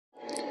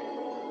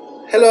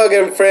Hello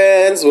again,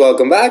 friends.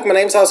 Welcome back. My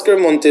name is Oscar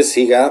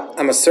Montesiga.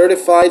 I'm a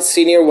certified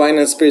senior wine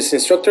and spirits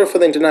instructor for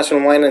the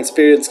International Wine and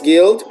Spirits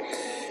Guild.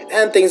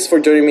 And thanks for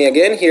joining me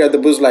again here at the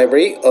Booze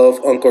Library of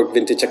Uncorked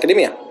Vintage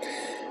Academia.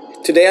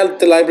 Today at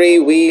the library,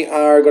 we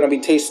are going to be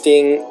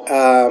tasting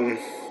a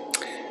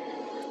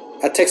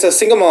Texas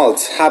Single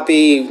Malt.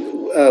 Happy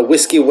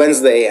Whiskey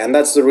Wednesday. And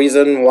that's the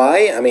reason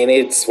why. I mean,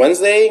 it's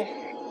Wednesday.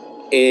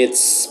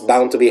 It's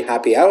bound to be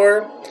happy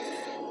hour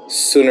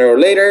sooner or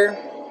later,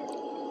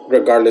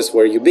 regardless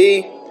where you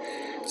be.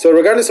 So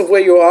regardless of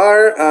where you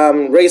are,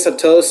 raise a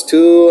toast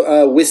to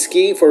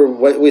whiskey for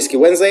Whiskey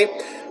Wednesday.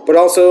 But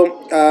also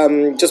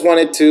just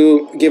wanted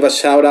to give a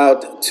shout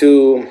out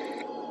to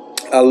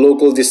a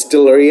local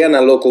distillery and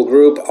a local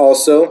group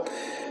also.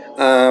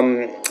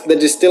 The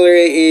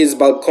distillery is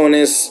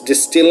Balcones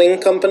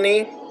Distilling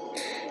Company,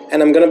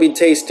 and I'm going to be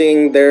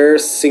tasting their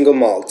single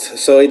malt.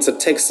 So it's a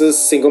Texas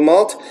single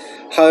malt.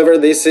 However,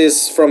 this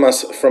is from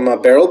a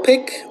barrel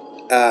pick.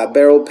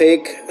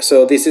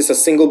 So this is a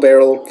single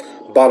barrel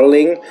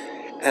bottling,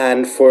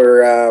 and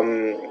for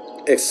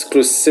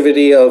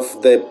exclusivity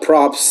of the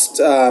PROBST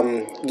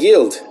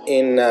Guild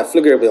in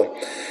Pflugerville.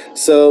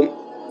 So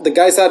the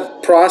guys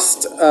at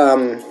PROBST,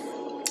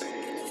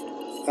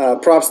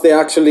 they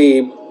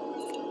actually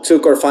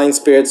took our Fine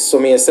Spirits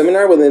Sommelier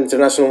seminar with the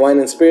International Wine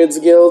and Spirits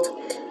Guild,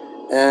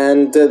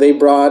 and they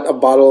brought a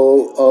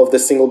bottle of the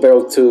single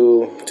barrel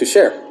to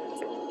share.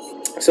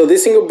 So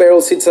this single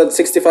barrel sits at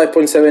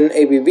 65.7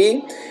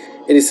 ABV.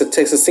 It is a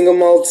Texas single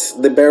malt.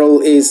 The barrel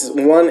is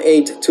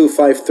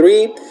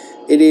 18253.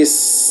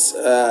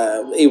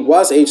 It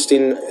was aged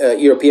in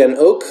European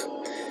oak,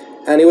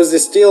 and it was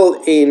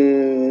distilled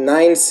in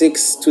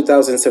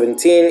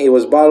 9/6/2017. It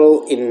was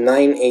bottled in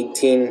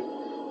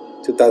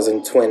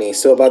 9/18/2020.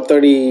 So about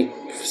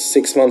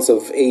 36 months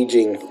of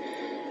aging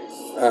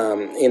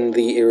in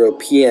the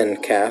European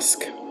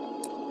cask,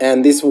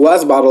 and this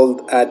was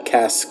bottled at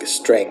cask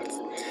strength.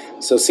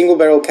 So single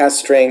barrel cask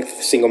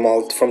strength single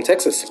malt from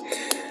Texas.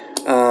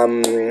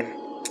 And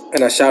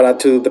a shout out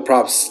to the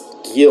PROBST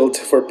Guild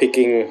for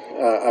picking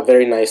a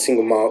very nice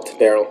single malt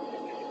barrel.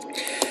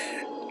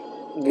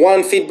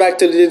 One feedback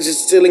to the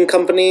distilling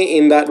company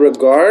in that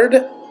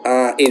regard.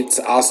 It's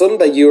awesome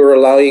that you're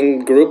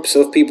allowing groups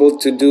of people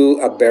to do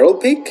a barrel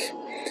pick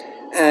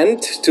and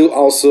to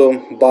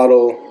also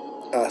bottle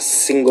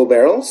single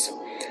barrels.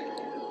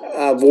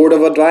 Word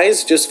of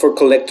advice, just for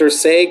collector's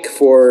sake,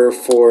 for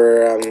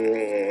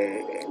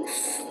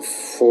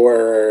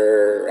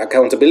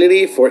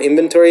accountability, for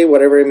inventory,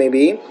 whatever it may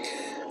be,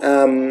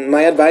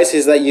 my advice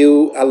is that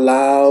you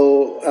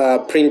allow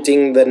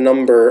printing the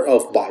number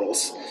of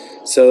bottles.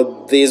 So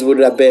these would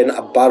have been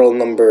a bottle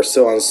number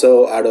so and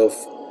so out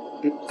of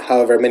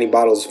however many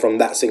bottles from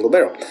that single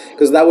barrel,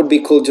 because that would be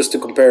cool just to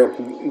compare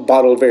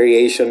bottle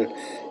variation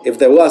if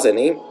there was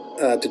any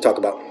to talk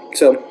about.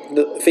 So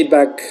the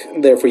feedback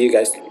there for you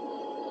guys.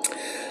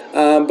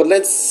 But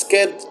let's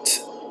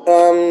get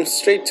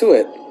straight to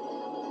it.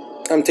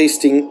 I'm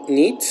tasting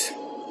neat,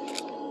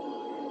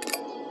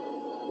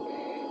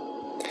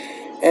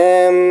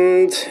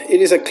 and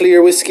it is a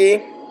clear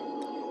whiskey.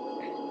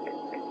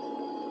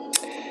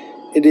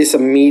 It is a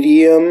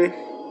medium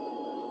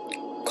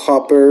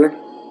copper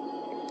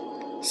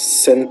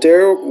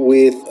center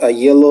with a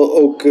yellow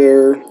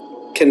ochre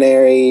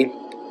canary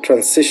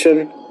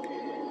transition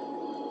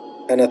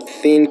and a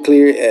thin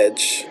clear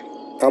edge.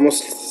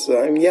 Almost,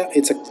 yeah,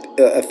 it's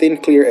a thin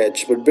clear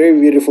edge, but very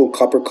beautiful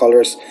copper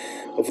colors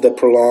of the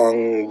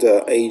prolonged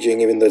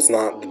aging, even though it's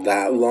not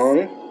that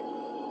long.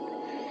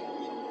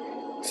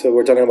 So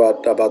we're talking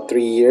about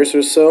 3 years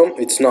or so.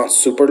 It's not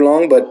super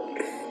long, but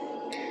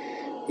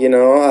you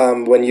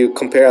know, when you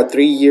compare a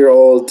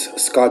 3-year-old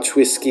Scotch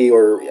whiskey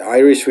or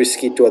Irish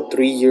whiskey to a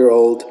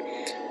 3-year-old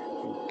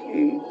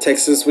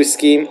Texas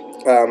whiskey,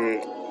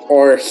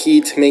 our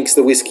heat makes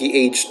the whiskey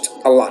aged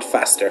a lot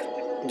faster,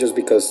 just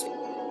because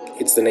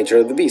it's the nature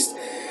of the beast.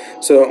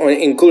 So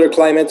in cooler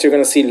climates, you're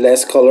going to see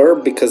less color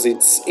because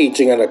it's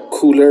aging at a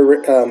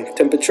cooler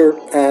temperature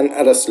and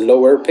at a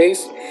slower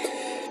pace.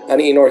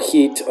 And in our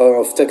heat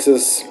of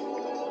Texas,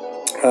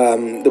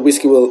 the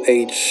whiskey will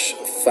age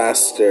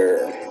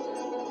faster.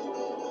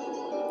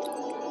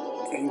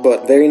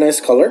 But very nice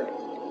color.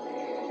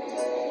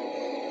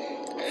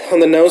 On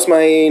the nose,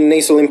 my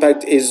nasal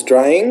impact is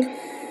drying.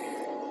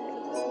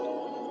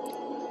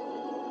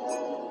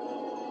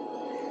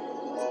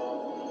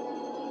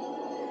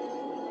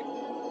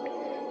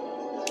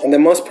 And the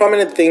most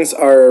prominent things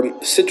are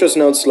citrus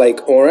notes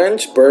like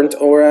orange, burnt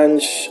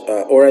orange,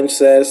 orange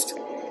zest,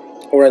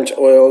 orange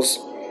oils,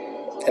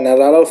 and a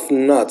lot of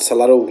nuts, a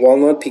lot of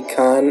walnut,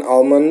 pecan,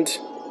 almond.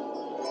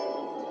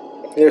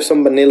 There's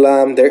some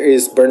vanilla, there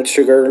is burnt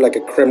sugar like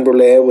a creme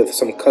brulee with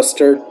some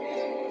custard.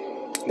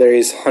 There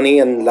is honey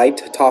and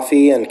light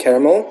toffee and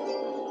caramel.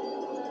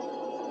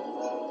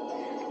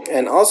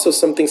 And also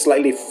something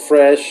slightly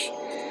fresh,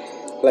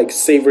 like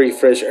savory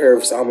fresh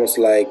herbs, almost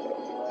like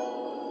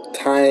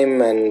thyme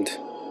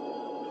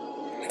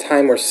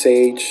or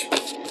sage.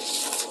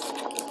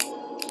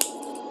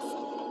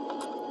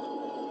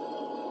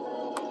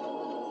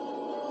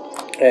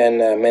 and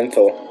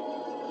menthol.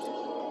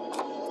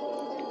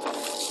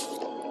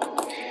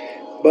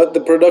 But the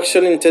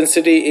production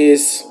intensity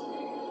is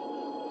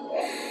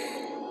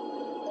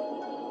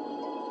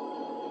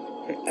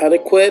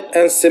adequate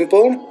and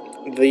simple.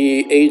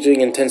 The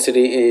aging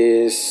intensity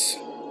is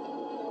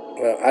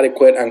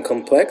adequate and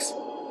complex.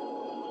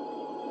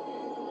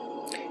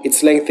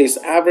 Its length is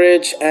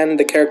average and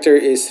the character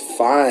is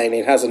fine.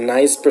 It has a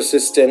nice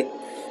persistent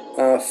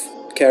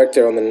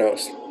character on the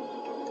nose.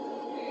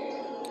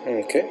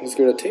 Okay, let's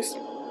give it a taste.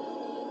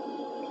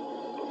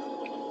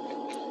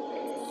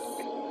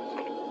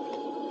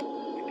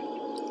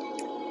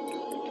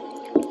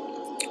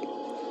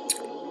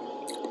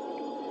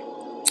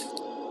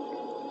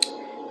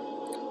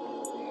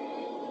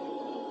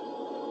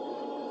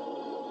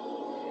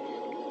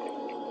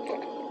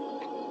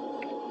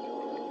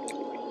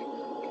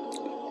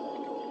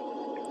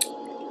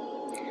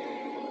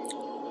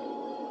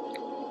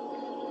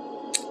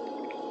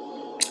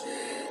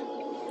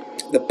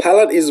 The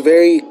palate is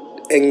very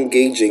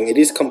engaging. It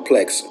is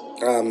complex.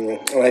 And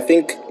I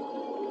think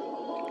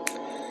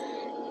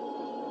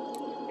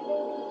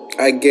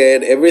I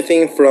get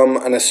everything from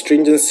an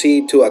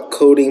astringency to a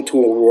coating to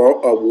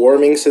a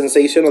warming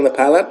sensation on the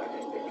palate.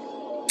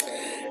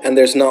 And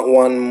there's not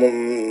one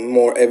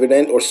more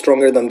evident or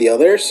stronger than the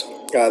others.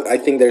 I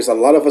think there's a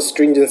lot of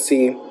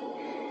astringency,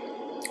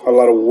 a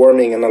lot of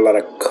warming, and a lot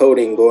of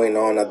coating going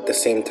on at the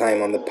same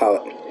time on the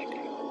palate.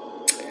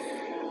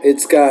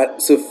 It's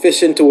got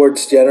sufficient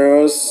towards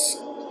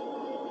generous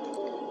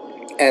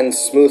and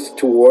smooth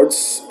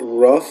towards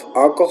rough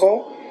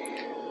alcohol.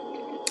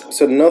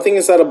 So nothing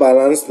is out of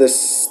balance.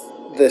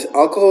 The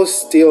alcohol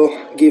still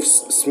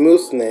gives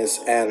smoothness,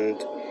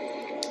 and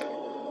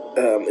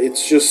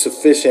it's just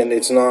sufficient.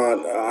 It's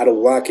not out of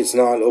whack. It's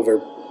not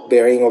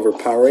overbearing,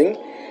 overpowering.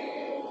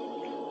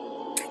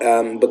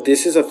 But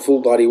this is a full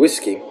body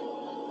whiskey.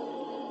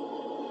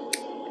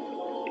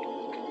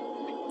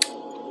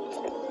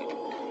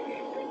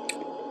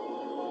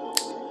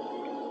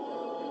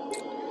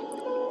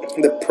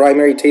 The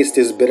primary taste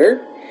is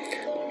bitter,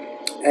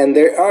 and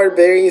there are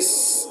very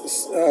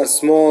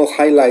small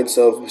highlights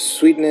of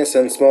sweetness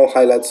and small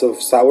highlights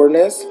of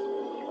sourness,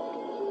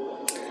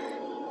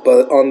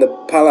 but on the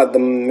palate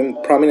the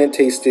prominent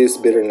taste is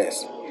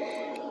bitterness,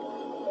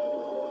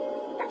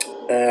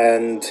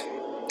 and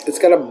it's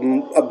got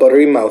a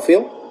buttery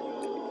mouthfeel.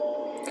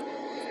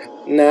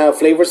 Now,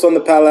 flavors on the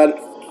palate,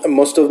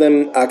 most of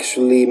them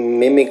actually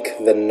mimic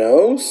the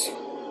nose.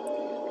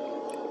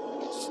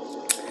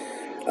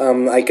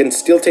 I can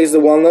still taste the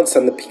walnuts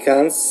and the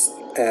pecans,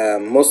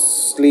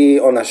 mostly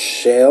on a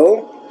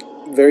shell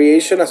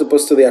variation as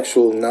opposed to the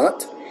actual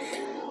nut.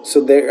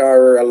 So there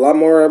are a lot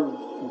more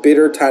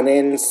bitter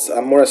tannins,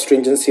 more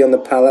astringency on the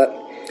palate,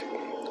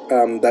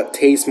 that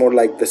tastes more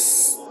like the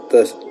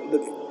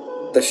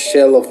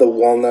shell of the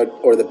walnut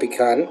or the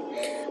pecan.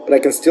 But I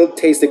can still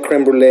taste the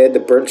creme brulee, the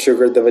burnt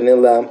sugar, the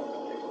vanilla.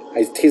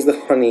 I taste the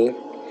honey.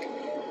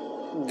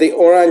 The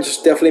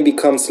orange definitely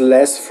becomes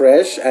less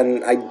fresh,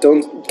 and I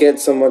don't get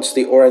so much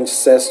the orange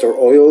zest or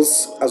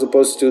oils as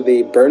opposed to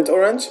the burnt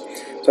orange.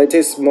 So I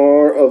taste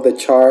more of the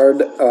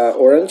charred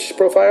orange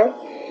profile,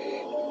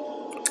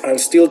 and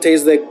still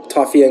taste the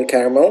toffee and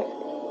caramel.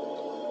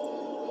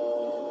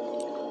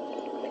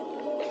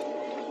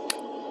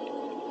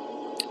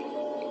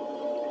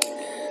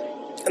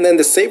 And then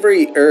the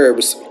savory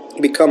herbs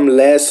become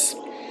less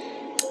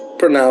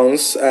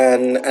pronounced,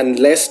 and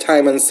less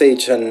thyme and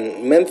sage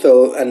and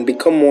menthol, and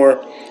become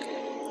more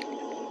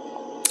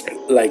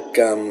like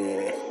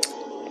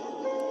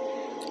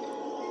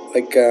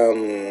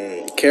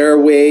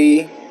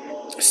caraway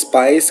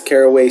spice,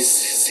 caraway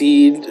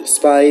seed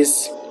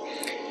spice,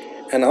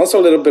 and also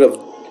a little bit of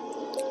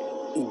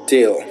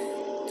dill,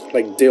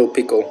 like dill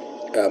pickle,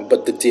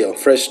 but the dill,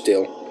 fresh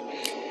dill.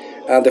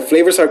 The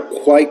flavors are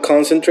quite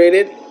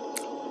concentrated.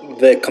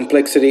 The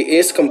complexity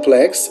is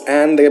complex,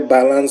 and the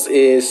balance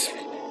is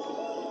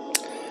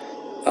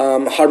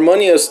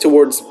harmonious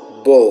towards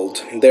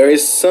bold. There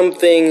is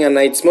something, and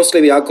it's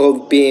mostly the alcohol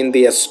being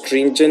the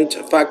astringent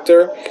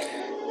factor,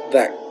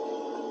 that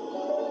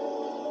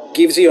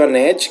gives you an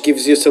edge,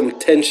 gives you some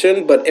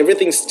tension, but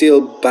everything's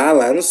still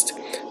balanced.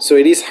 So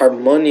it is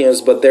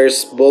harmonious, but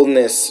there's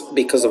boldness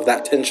because of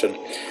that tension.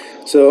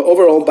 So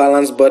overall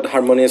balanced but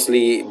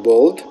harmoniously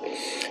bold,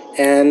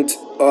 and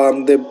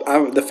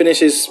the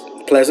finish is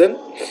pleasant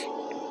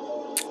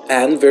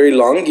and very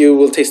long. You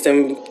will taste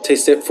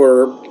it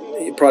for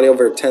probably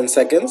over 10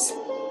 seconds.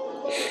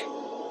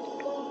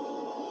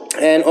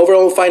 And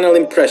overall final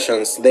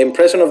impressions. The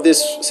impression of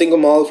this single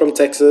malt from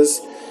Texas,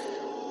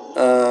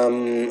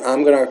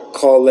 I'm gonna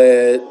call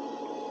it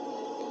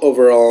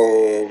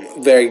overall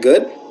very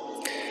good.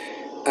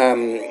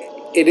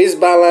 It is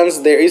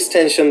balanced, there is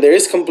tension, there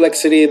is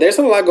complexity, there's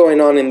a lot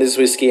going on in this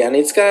whiskey, and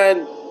it's got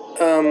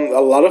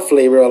a lot of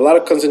flavor, a lot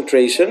of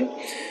concentration.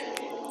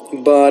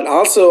 But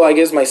also, I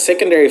guess my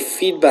secondary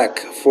feedback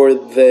for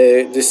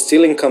the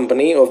distilling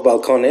company of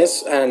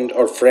Balcones and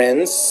our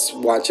friends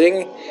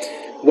watching,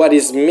 what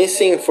is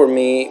missing for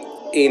me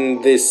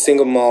in this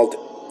single malt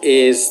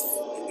is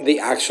the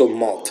actual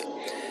malt.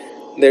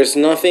 There's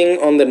nothing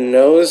on the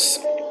nose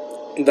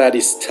that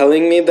is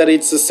telling me that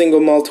it's a single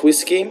malt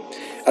whiskey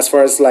as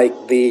far as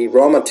like the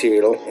raw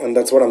material, and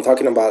that's what I'm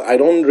talking about. I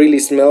don't really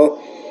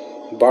smell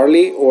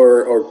barley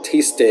or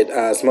taste it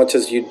as much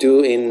as you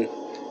do in,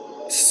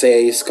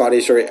 say,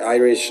 Scottish or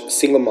Irish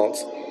single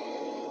malts.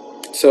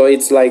 So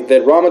it's like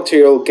the raw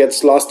material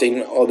gets lost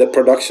in all the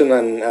production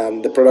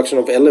and the production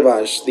of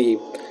élevage, the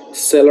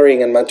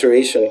cellaring and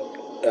maturation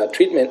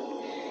treatment.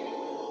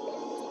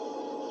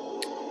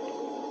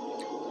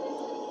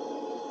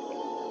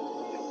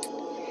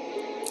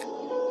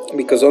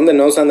 Because on the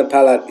nose and the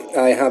palate,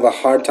 I have a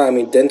hard time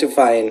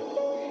identifying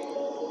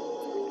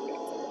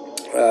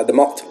the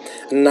malt.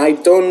 And I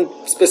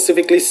don't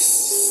specifically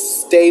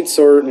state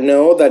or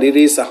know that it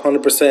is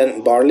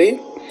 100% barley.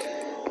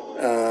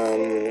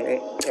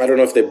 I don't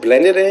know if they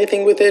blended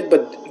anything with it,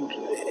 but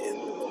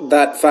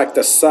that fact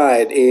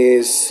aside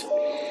is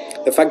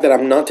the fact that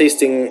I'm not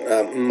tasting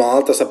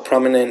malt as a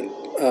prominent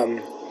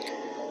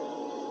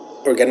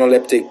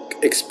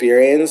organoleptic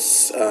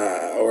experience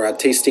or a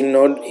tasting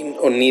note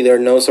on neither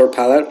nose or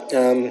palate.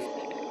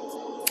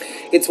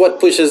 It's what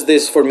pushes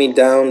this for me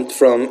down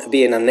from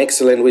being an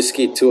excellent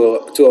whiskey to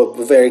a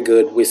very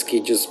good whiskey,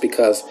 just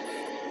because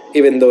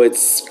even though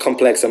it's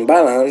complex and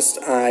balanced,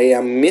 I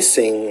am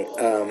missing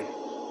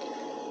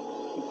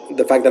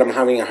the fact that I'm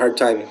having a hard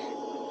time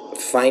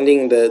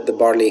finding the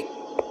barley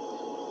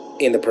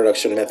in the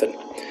production method.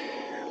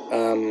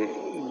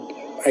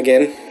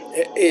 Again,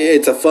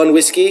 it's a fun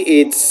whiskey.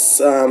 It's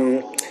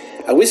a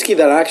whiskey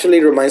that actually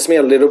reminds me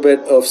a little bit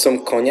of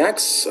some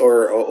cognacs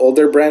or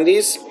older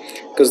brandies,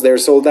 because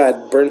there's all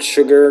that burnt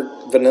sugar,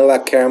 vanilla,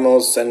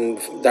 caramels, and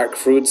dark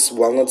fruits,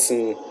 walnuts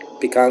and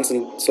pecans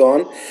and so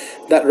on,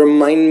 that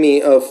remind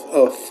me of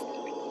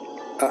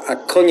a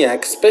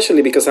cognac,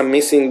 especially because I'm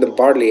missing the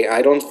barley.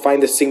 I don't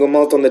find the single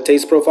malt on the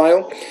taste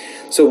profile.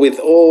 So with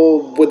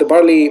the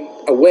barley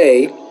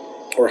away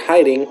or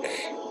hiding,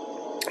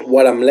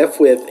 what I'm left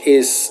with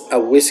is a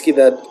whiskey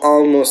that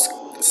almost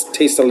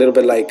tastes a little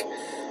bit like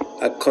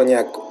a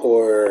cognac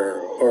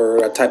or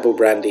a type of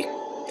brandy.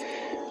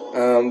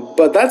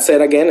 But that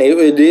said, again,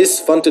 it is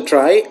fun to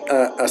try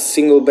a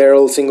single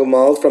barrel, single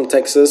malt from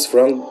Texas,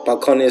 from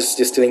Balcones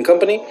Distilling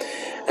Company.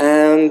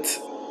 And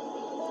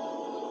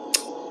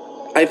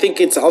I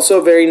think it's also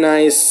a very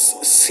nice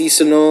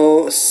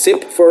seasonal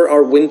sip for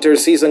our winter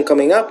season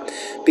coming up,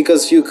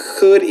 because you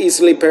could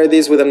easily pair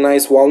this with a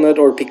nice walnut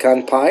or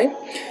pecan pie.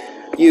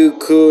 You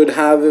could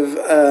have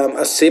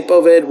a sip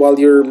of it while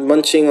you're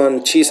munching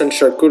on cheese and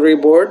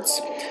charcuterie boards.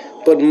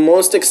 But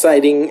most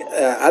exciting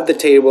at the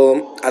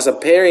table as a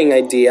pairing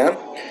idea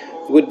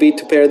would be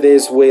to pair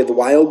this with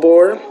wild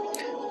boar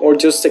or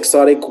just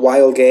exotic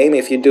wild game.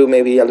 If you do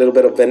maybe a little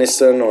bit of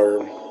venison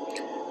or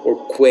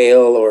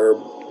quail or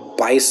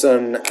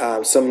bison,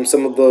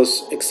 some of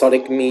those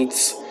exotic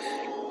meats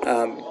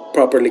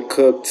properly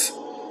cooked,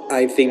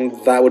 I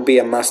think that would be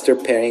a master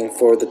pairing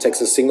for the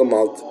Texas single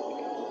malt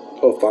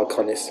of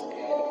Balcones.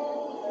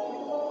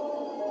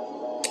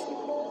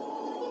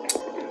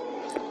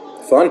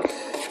 Fun.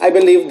 I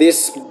believe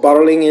this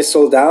bottling is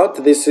sold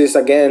out. This is,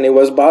 again, it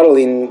was bottled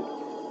in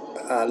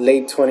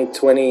late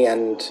 2020,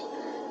 and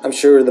I'm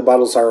sure the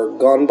bottles are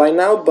gone by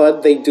now,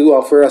 but they do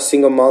offer a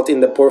single malt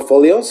in the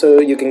portfolio, so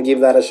you can give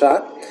that a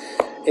shot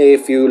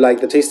if you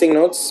like the tasting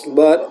notes.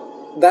 But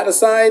that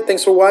aside,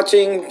 thanks for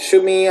watching.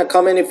 Shoot me a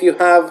comment if you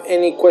have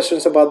any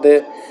questions about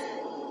the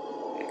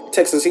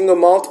Texas single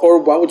malt, or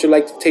what would you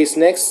like to taste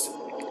next.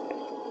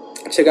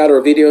 Check out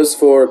our videos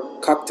for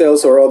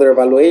cocktails or other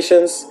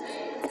evaluations,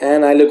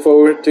 and I look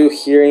forward to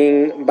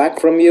hearing back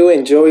from you.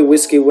 Enjoy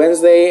Whiskey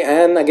Wednesday,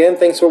 and again,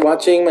 thanks for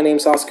watching. My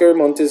name's Oscar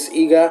Montes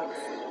Higa,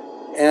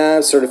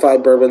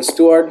 certified bourbon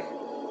steward,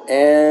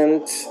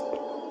 and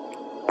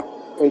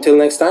until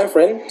next time,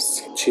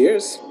 friends,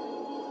 cheers.